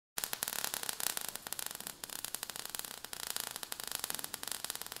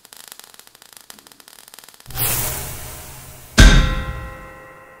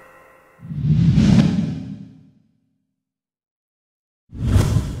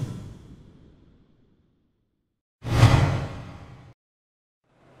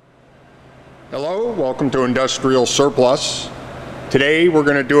Hello, welcome to Industrial Surplus. Today we're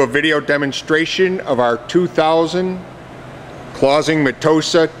going to do a video demonstration of our 2000 Clausing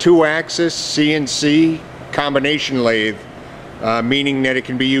Metosa 2-axis CNC combination lathe, meaning that it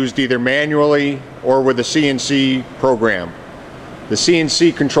can be used either manually or with a CNC program. The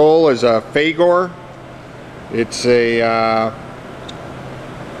CNC control is a Fagor. It's a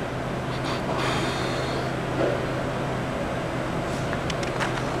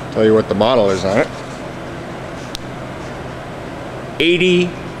tell you what the model is on it.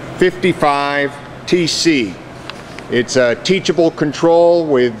 8055 TC. It's a teachable control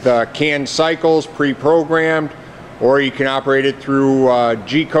with canned cycles, pre-programmed, or you can operate it through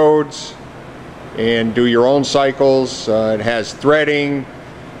G codes and do your own cycles. It has threading,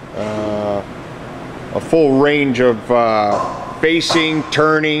 a full range of facing,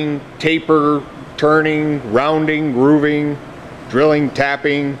 turning, taper, turning, rounding, grooving, drilling,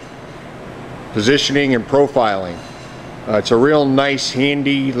 tapping, positioning, and profiling. It's a real nice,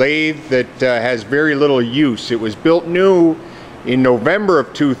 handy lathe that has very little use. It was built new in November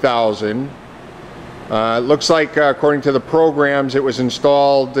of 2000. It looks like, according to the programs, it was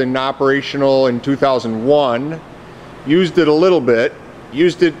installed and operational in 2001. Used it a little bit.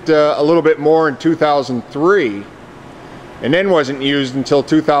 Used it a little bit more in 2003. And then wasn't used until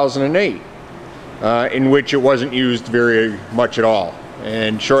 2008. In which it wasn't used very much at all.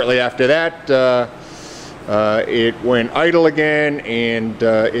 And shortly after that, it went idle again and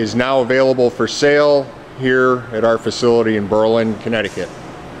is now available for sale here at our facility in Berlin, Connecticut.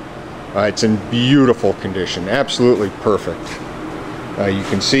 It's in beautiful condition, absolutely perfect. You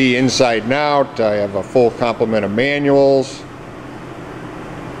can see inside and out. I have a full complement of manuals.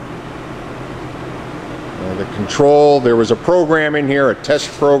 The control, there was a program in here, a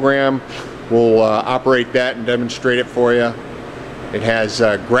test program. We'll operate that and demonstrate it for you. It has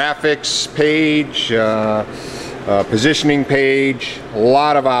a graphics page, positioning page, a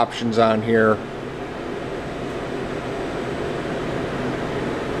lot of options on here.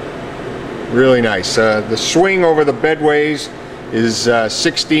 Really nice. The swing over the bedways is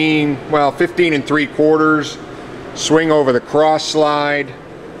 15 3/4. Swing over the cross slide.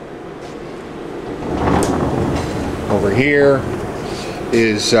 Over here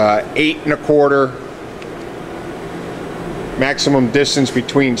is 8 1/4. Maximum distance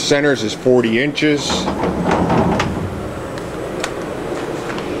between centers is 40 inches.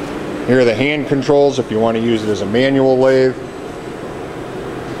 Here are the hand controls if you want to use it as a manual lathe.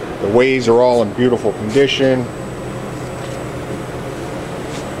 The ways are all in beautiful condition.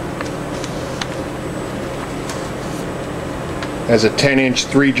 Has a 10-inch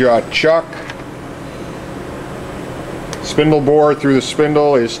 3-jaw chuck. Spindle bore through the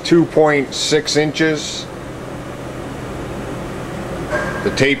spindle is 2.6 inches. The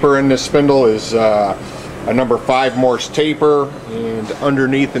taper in this spindle is a number 5 Morse taper, and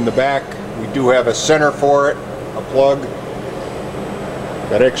underneath in the back we do have a center for it, a plug.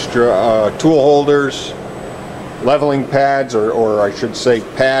 Got extra tool holders, leveling pads, or I should say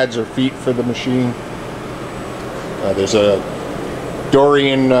pads or feet for the machine. There's a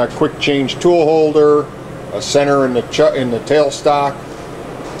Dorian quick change tool holder, a center in the tailstock.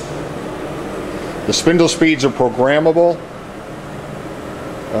 The spindle speeds are programmable.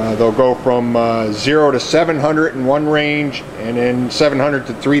 They'll go from 0 to 700 in one range, and then 700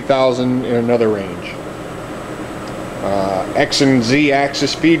 to 3000 in another range. X and Z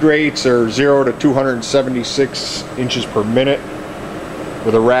axis feed rates are 0 to 276 inches per minute,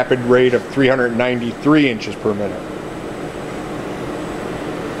 with a rapid rate of 393 inches per minute.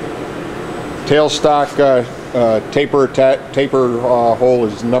 Tailstock taper hole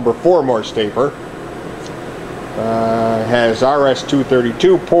is number 4 Morse taper. Has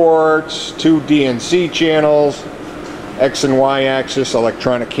RS-232 ports, 2 DNC channels, X and Y axis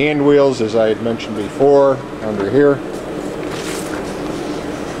electronic hand wheels, as I had mentioned before, under here.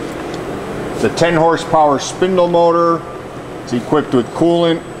 The 10 horsepower spindle motor. It's equipped with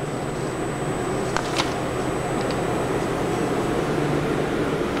coolant.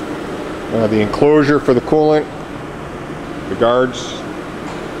 The enclosure for the coolant, the guards.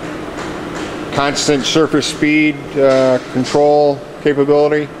 Constant surface speed control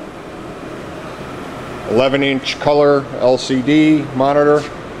capability. 11-inch color LCD monitor.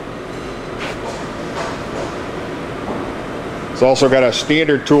 It's also got a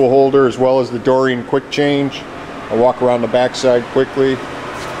standard tool holder as well as the Dorian quick change. I'll walk around the backside quickly.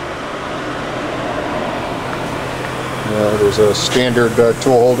 There's a standard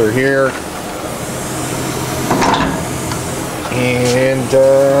tool holder here. And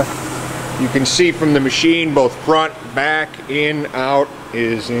you can see from the machine both front, back, in, out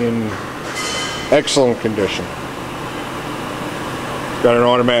is in Excellent condition. Got an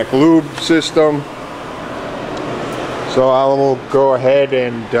automatic lube system. So I will go ahead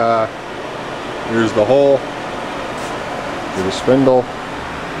and here's the hole for the spindle.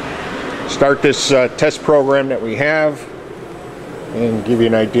 Start this test program that we have and give you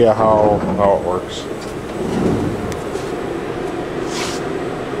an idea how it works.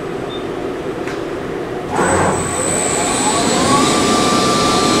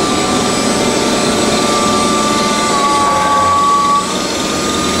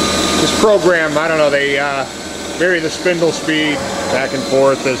 This program, I don't know, they vary the spindle speed back and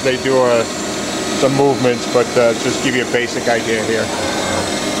forth as they do some movements, but just give you a basic idea here.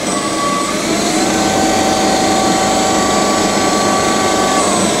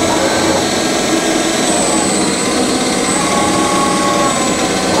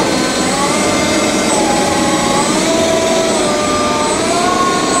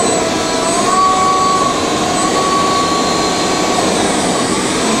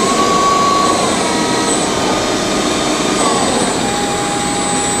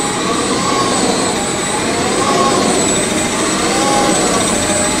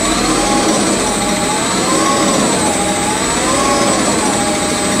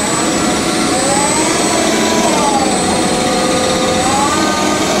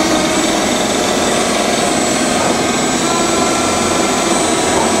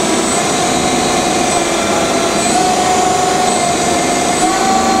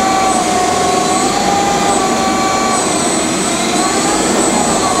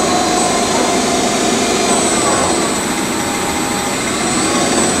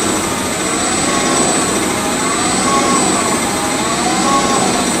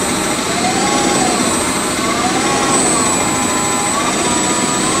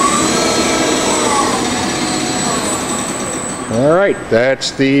 Alright,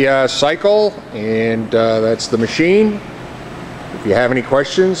 that's the cycle, and that's the machine. If you have any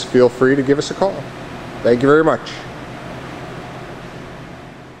questions, feel free to give us a call. Thank you very much.